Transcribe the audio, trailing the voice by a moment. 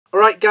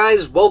Alright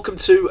guys, welcome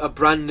to a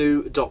brand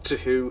new Doctor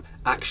Who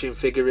action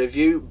figure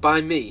review by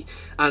me.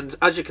 And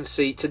as you can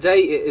see, today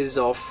it is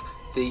of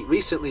the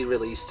recently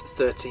released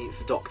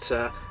 13th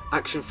Doctor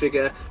action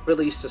figure,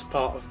 released as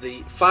part of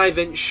the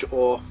 5"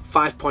 or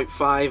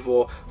 5.5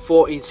 or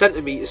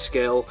 14cm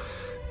scale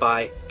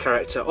by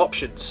Character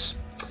Options.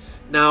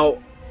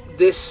 Now,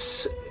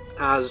 this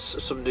has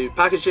some new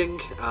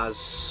packaging,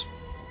 as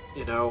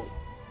you know,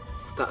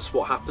 that's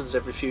what happens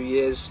every few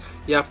years.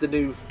 You have the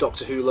new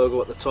Doctor Who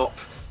logo at the top,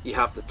 you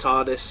have the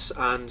TARDIS,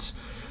 and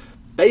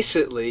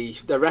basically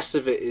the rest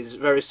of it is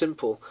very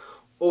simple.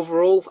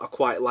 Overall, I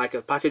quite like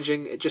the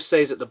packaging. It just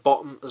says at the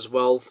bottom as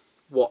well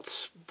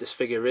what this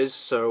figure is.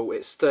 So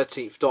it's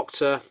 13th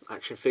Doctor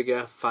action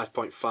figure,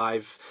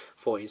 5.5,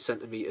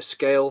 14cm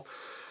scale.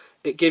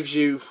 It gives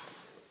you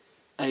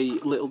a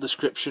little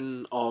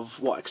description of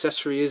what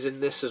accessory is in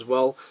this as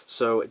well.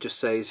 So it just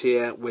says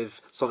here, with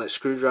sonic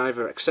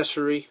screwdriver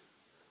accessory.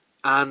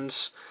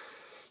 And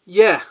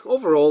yeah,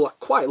 overall I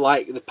quite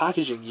like the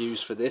packaging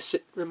used for this.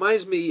 It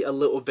reminds me a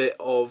little bit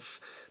of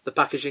the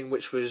packaging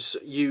which was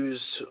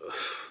used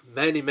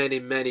many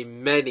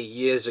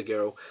years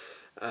ago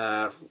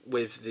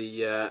with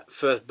the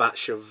first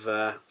batch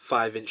of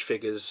 5"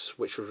 figures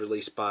which were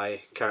released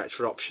by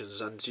Character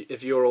Options. And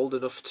if you're old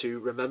enough to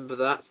remember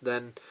that,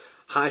 then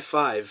high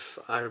five.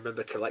 I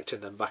remember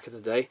collecting them back in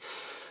the day.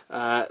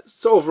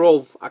 So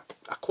overall, I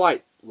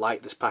quite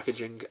like this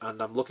packaging,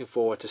 and I'm looking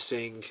forward to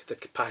seeing the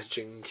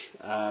packaging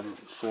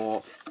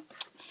for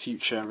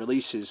future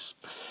releases.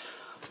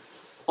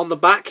 On the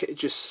back, it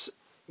just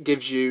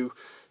gives you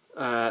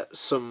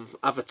some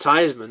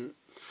advertisement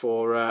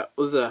for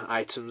other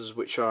items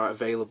which are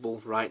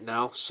available right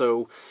now.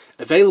 So,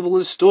 available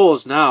in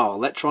stores now: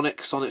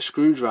 electronic sonic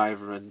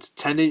screwdriver and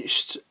 10"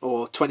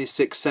 or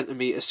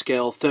 26cm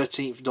scale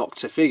 13th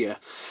Doctor figure.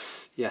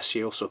 Yes,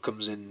 she also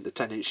comes in the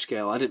 10"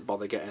 scale. I didn't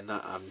bother getting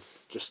that, I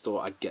just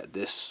thought I'd get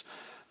this.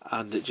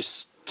 And it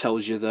just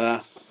tells you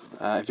there,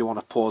 if you want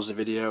to pause the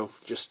video,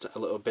 just a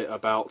little bit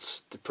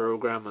about the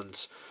programme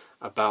and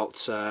about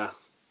the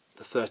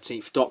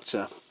 13th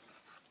Doctor.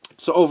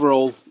 So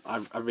overall,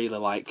 I really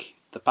like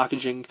the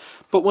packaging,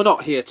 but we're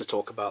not here to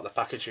talk about the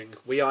packaging.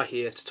 We are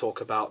here to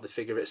talk about the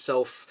figure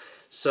itself.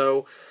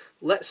 So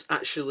let's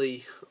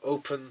actually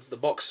open the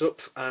box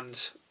up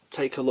and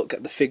take a look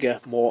at the figure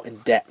more in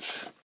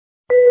depth.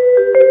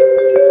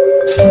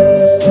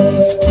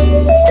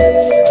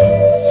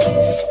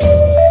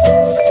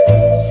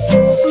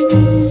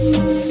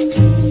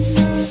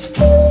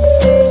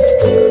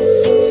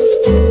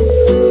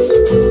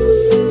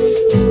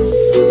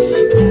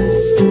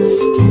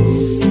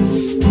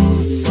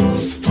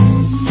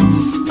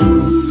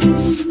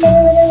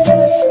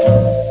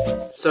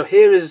 So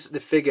here is the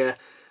figure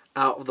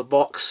out of the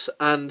box,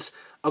 and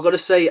I've got to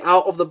say,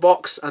 out of the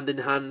box and in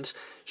hand,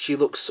 she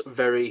looks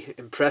very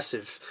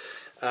impressive.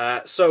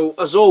 So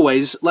as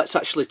always, let's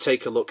actually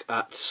take a look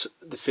at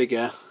the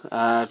figure.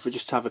 If we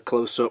just have a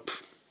close-up,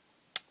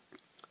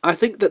 I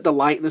think that the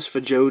likeness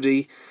for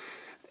Jodie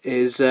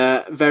is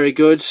very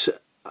good.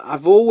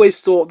 I've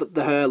always thought that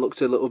the hair looked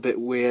a little bit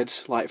weird,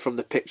 like from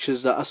the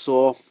pictures that I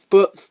saw,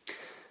 but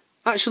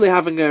actually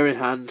having her in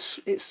hand,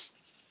 it's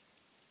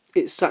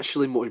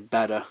actually much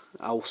better,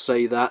 I'll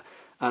say that.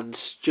 And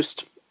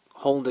just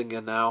holding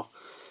her now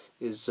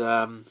is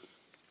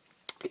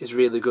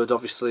really good.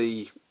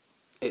 Obviously,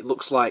 it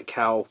looks like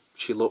how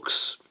she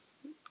looks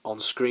on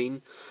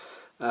screen.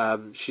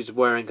 She's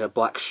wearing her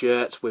black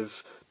shirt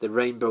with the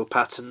rainbow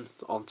pattern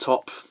on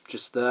top,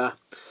 just there,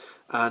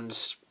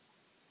 and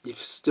you've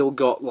still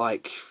got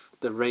like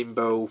the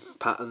rainbow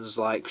patterns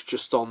like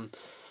just on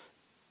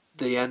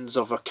the ends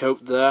of her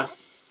coat there.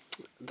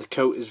 The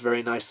coat is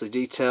very nicely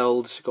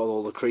detailed. You've got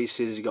all the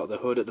creases, you've got the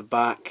hood at the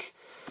back,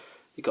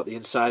 you've got the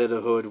inside of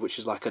the hood which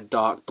is like a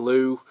dark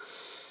blue,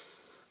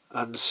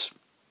 and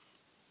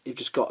you've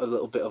just got a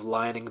little bit of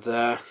lining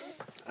there.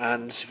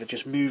 And if I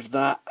just move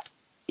that,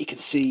 you can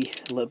see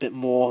a little bit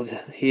more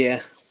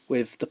here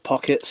with the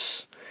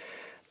pockets.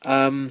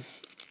 The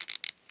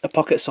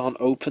pockets aren't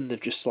open, they've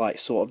just like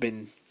sort of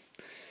been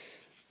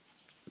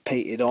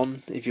painted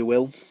on, if you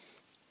will.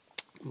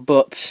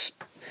 But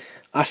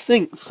I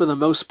think for the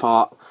most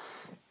part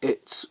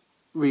it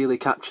really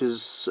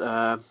captures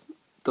the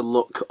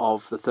look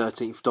of the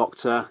 13th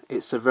Doctor.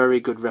 It's a very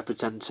good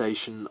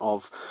representation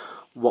of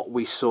what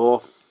we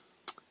saw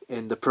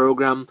in the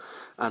programme.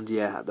 And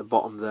yeah, at the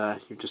bottom there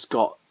you've just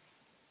got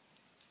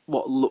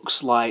what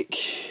looks like,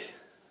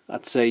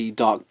 I'd say,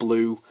 dark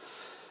blue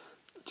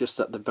just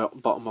at the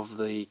bottom of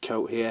the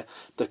coat here.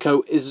 The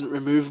coat isn't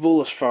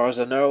removable as far as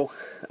I know.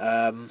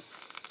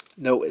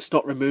 No, it's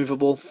not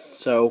removable,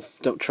 so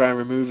don't try and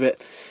remove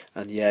it.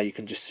 And yeah, you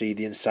can just see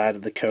the inside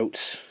of the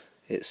coat.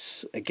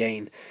 It's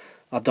again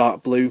a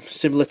dark blue,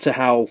 similar to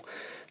how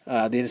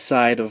the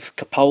inside of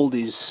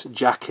Capaldi's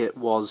jacket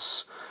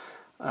was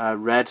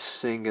red,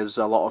 seeing as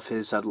a lot of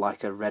his had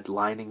like a red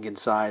lining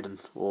inside, and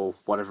or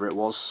whatever it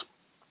was.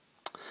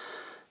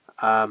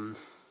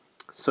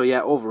 So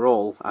yeah,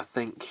 overall I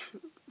think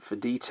for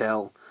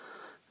detail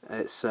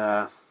it's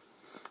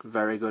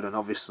very good, and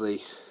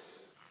obviously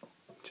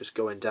just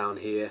going down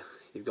here,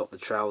 you've got the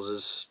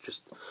trousers,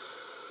 just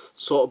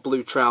sort of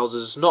blue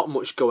trousers, not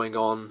much going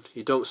on.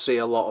 You don't see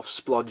a lot of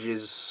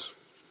splodges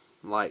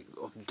like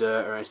of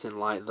dirt or anything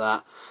like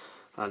that,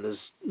 and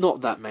there's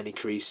not that many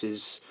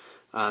creases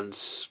and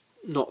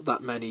not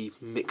that many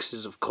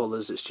mixes of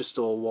colours. It's just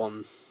all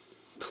one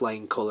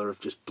plain colour of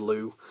just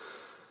blue.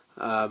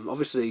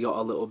 Obviously you got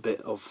a little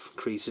bit of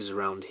creases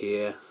around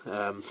here,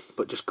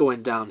 but just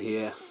going down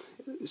here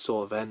it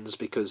sort of ends,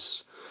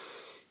 because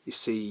you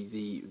see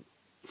the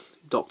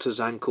Doctor's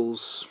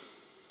ankles,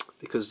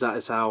 because that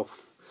is how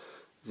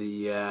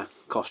the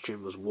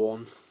costume was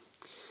worn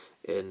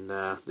in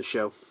the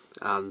show.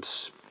 And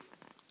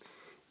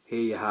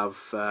here you have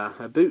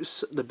her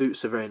boots. The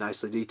boots are very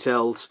nicely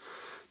detailed,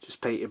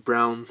 just painted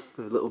brown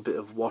with a little bit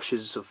of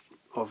washes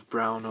of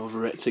brown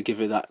over it to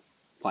give it that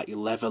like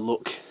leather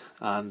look,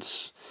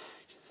 and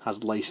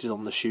has laces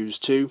on the shoes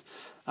too,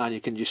 and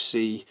you can just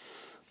see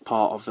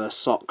part of her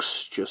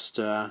socks just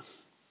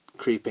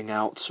creeping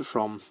out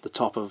from the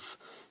top of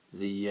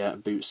the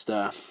boots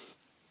there.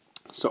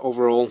 So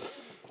overall,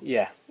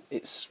 yeah,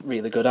 it's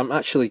really good. I'm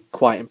actually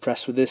quite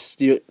impressed with this.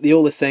 The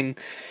only thing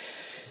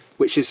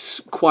which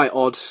is quite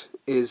odd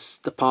is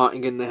the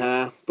parting in the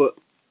hair, but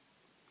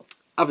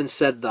having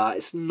said that,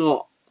 it's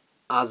not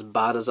as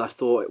bad as I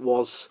thought it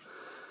was.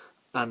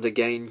 And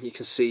again, you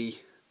can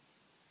see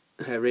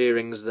her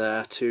earrings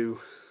there too.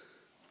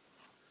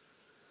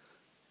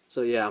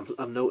 So yeah,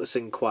 I'm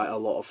noticing quite a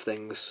lot of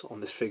things on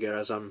this figure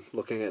as I'm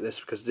looking at this,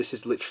 because this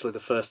is literally the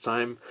first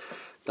time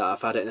that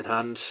I've had it in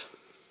hand.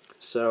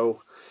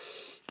 So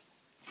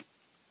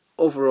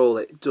overall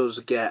it does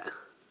get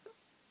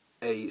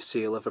a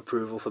seal of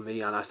approval for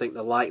me, and I think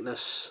the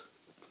likeness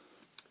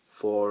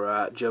for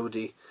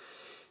Jodie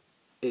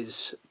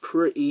is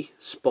pretty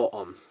spot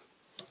on.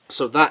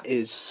 So that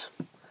is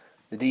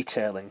the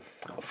detailing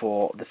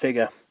for the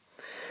figure,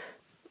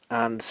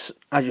 and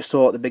as you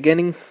saw at the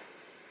beginning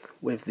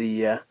with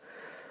the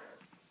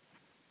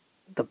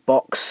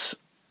box,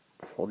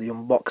 or the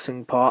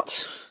unboxing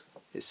part,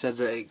 it says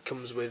that it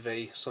comes with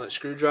a sonic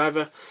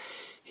screwdriver.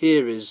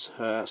 Here is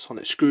her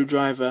sonic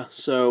screwdriver,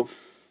 so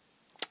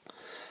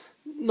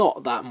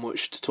not that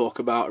much to talk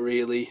about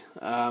really.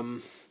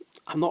 I'm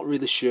not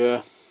really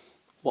sure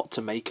what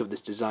to make of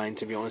this design,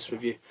 to be honest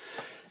with you.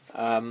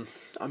 I mean,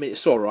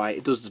 it's alright,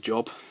 it does the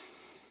job.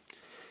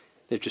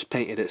 They've just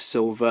painted it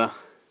silver,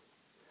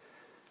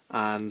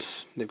 and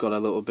they've got a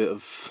little bit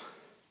of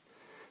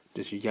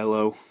just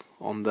yellow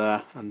on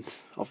there, and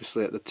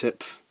obviously at the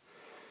tip,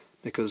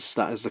 because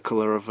that is the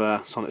colour of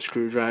a sonic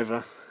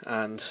screwdriver,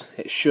 and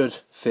it should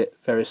fit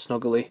very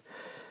snugly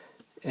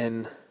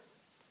in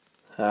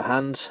her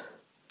hand.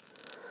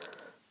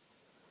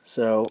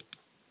 So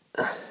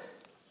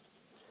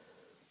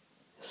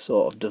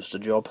sort of does the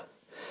job.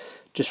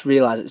 Just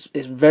realise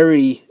it's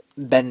very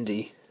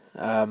bendy,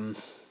 the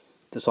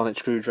sonic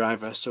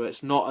screwdriver, so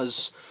it's not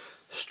as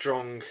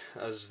strong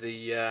as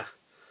the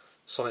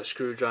sonic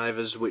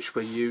screwdrivers which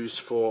were used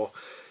for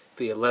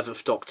the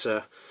 11th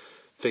Doctor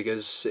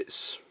figures.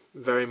 It's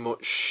very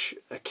much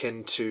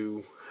akin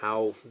to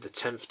how the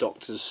 10th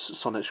Doctor's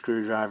sonic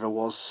screwdriver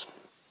was.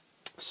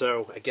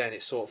 So again,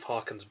 it sort of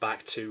harkens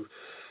back to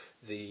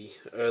the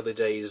early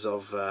days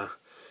of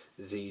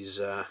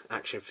these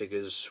action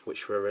figures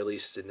which were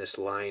released in this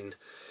line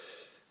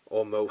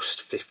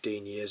almost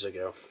 15 years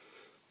ago.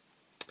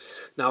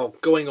 Now,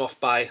 going off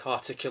by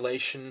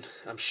articulation,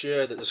 I'm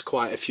sure that there's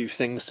quite a few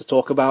things to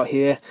talk about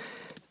here.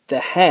 The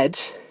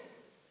head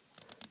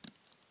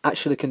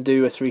actually can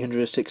do a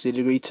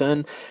 360-degree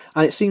turn,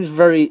 and it seems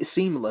very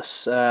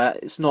seamless.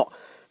 It's not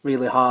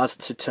really hard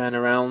to turn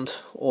around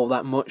all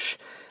that much,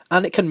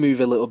 and it can move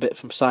a little bit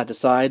from side to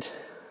side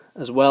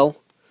as well.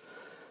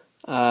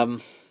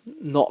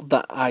 Not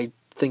that I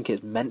think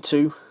it's meant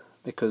to,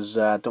 because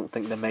I don't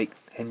think they make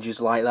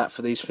hinges like that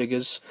for these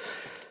figures.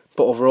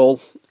 But overall,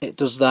 it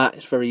does that.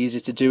 It's very easy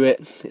to do it.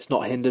 It's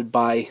not hindered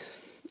by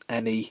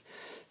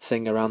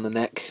anything around the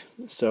neck,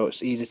 so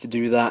it's easy to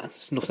do that.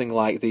 It's nothing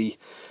like the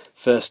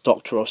first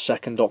Doctor or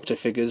second Doctor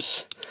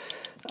figures.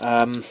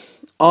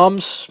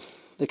 Arms,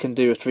 they can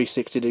do a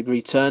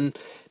 360-degree turn.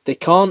 They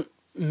can't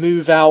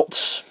move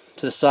out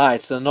to the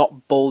side, so they're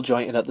not ball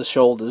jointed at the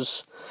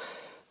shoulders.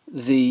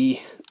 The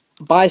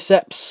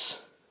biceps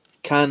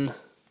can,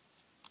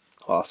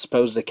 well, I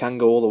suppose they can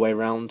go all the way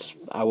around.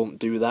 I won't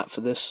do that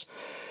for this.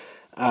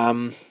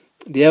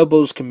 The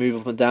elbows can move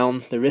up and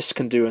down. The wrists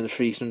can do a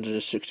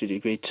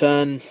 360-degree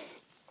turn.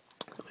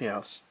 You know,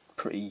 it's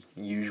pretty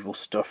usual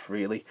stuff,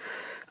 really.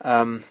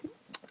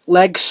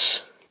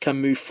 Legs can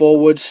move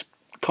forward.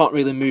 Can't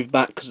really move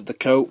back because of the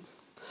coat.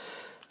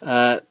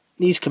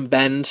 Knees can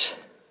bend,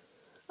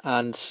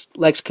 and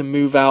legs can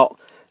move out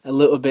a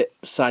little bit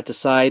side to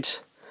side.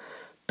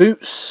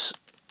 Boots.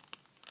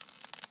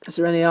 Is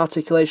there any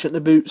articulation at the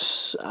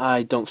boots?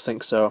 I don't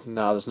think so.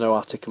 No, there's no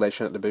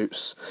articulation at the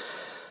boots.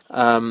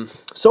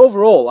 So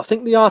overall, I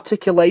think the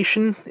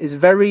articulation is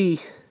very...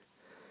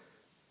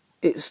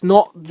 It's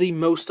not the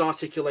most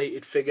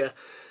articulated figure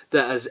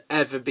that has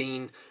ever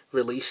been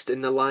released in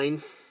the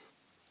line.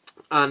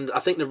 And I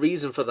think the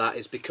reason for that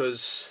is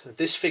because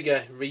this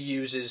figure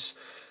reuses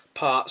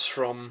parts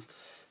from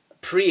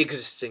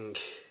pre-existing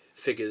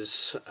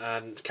figures,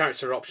 and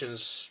Character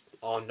Options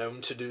are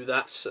known to do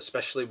that,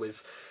 especially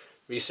with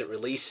recent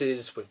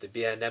releases, with the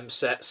B&M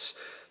sets.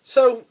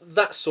 So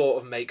that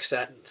sort of makes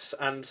sense,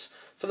 and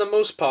for the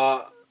most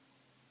part,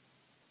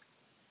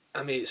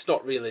 I mean, it's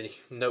not really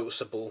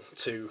noticeable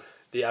to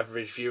the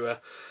average viewer,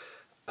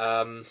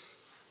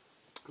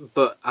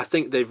 but I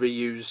think they've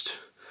reused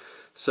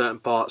certain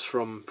parts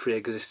from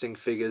pre-existing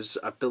figures.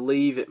 I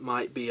believe it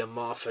might be a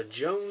Martha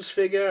Jones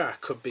figure. I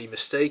could be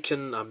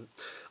mistaken.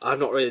 I've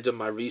not really done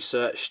my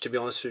research, to be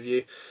honest with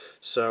you,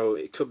 so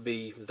it could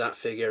be that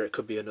figure, it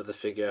could be another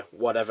figure,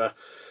 whatever.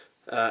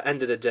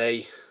 End of the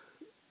day,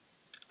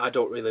 I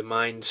don't really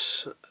mind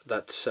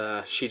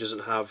that she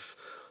doesn't have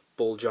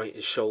ball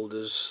jointed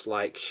shoulders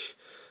like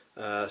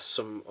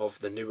some of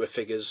the newer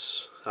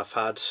figures have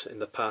had in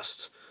the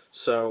past,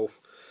 so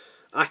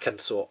I can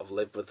sort of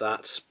live with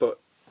that. But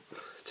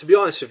to be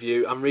honest with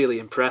you, I'm really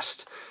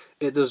impressed.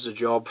 It does the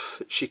job.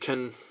 She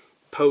can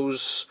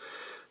pose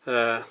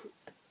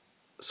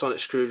sonic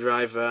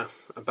screwdriver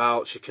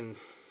about, she can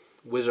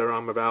whiz her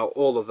arm about,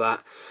 all of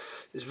that.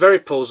 It's very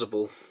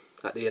poseable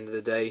at the end of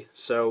the day,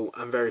 so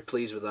I'm very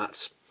pleased with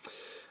that.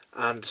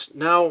 And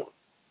now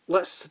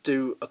let's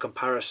do a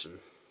comparison.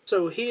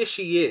 So here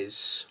she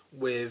is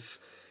with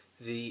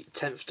the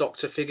 10th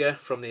Doctor figure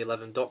from the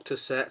 11th Doctor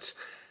set,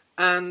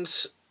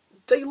 and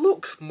they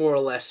look more or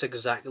less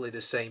exactly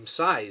the same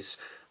size.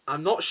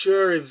 I'm not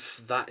sure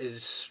if that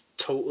is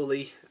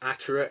totally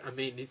accurate. I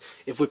mean,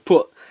 if we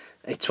put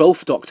a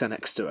 12th Doctor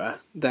next to her,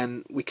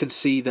 then we can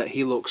see that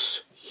he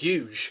looks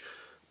huge,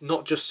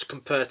 not just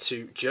compared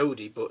to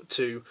Jodie, but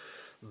to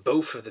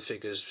both of the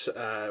figures,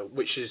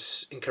 which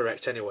is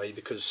incorrect anyway,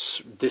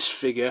 because this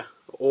figure,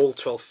 all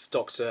 12th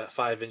Doctor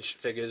 5-inch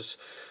figures,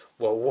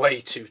 were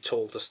way too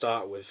tall to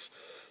start with.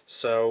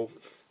 So,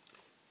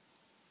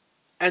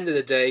 end of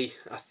the day,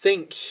 I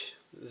think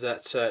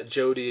that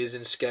Jodie is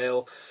in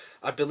scale.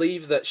 I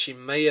believe that she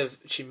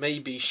may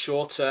be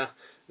shorter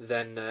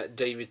than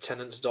David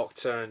Tennant's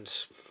Doctor and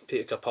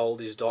Peter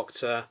Capaldi's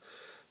Doctor,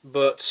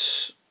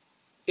 but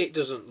it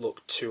doesn't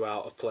look too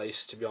out of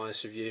place, to be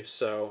honest with you.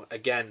 So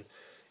again,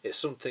 it's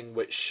something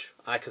which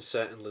I can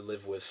certainly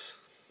live with.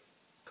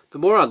 The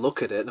more I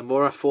look at it, the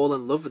more I fall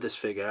in love with this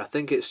figure. I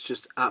think it's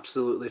just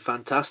absolutely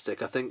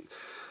fantastic. I think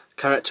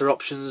Character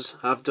Options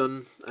have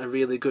done a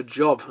really good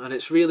job, and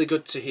it's really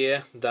good to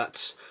hear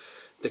that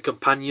the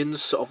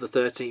companions of the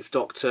 13th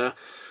Doctor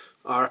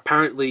are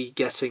apparently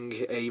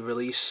getting a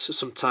release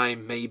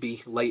sometime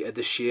maybe later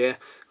this year.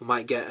 We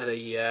might get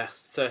a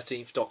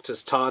 13th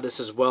Doctor's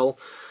TARDIS as well.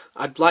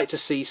 I'd like to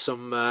see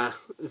some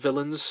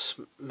villains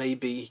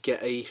maybe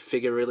get a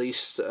figure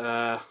released.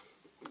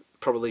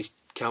 Probably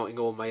counting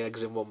all my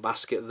eggs in one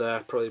basket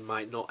there. Probably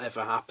might not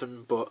ever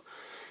happen, but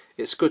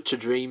it's good to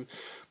dream.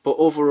 But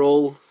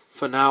overall,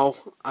 for now,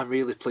 I'm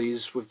really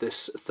pleased with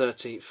this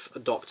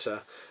 13th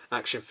Doctor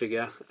action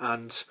figure,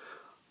 and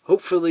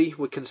hopefully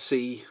we can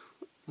see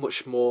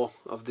much more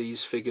of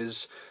these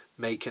figures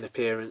make an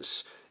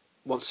appearance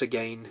once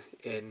again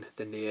in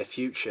the near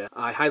future.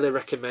 I highly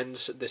recommend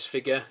this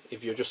figure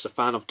if you're just a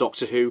fan of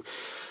Doctor Who,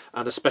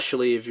 and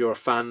especially if you're a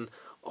fan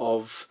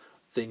of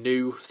the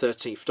new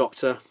 13th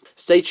Doctor.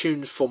 Stay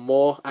tuned for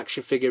more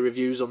action figure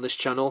reviews on this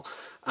channel,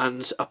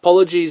 and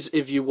apologies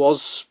if you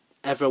was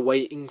ever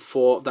waiting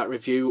for that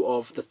review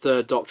of the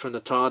 3rd Doctor and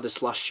the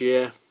TARDIS last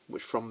year,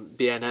 which from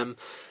B&M.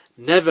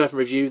 Never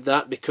reviewed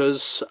that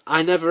because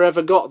I never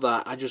ever got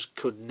that. I just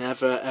could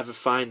never ever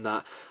find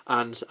that,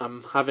 and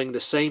I'm having the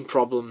same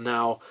problem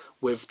now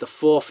with the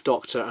 4th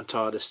Doctor and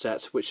TARDIS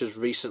set, which has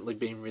recently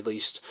been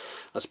released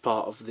as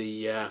part of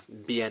the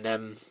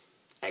B&M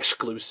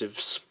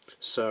exclusives.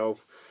 So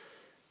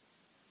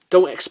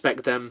don't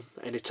expect them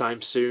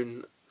anytime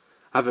soon.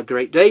 Have a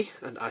great day,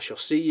 and I shall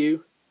see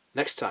you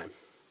next time.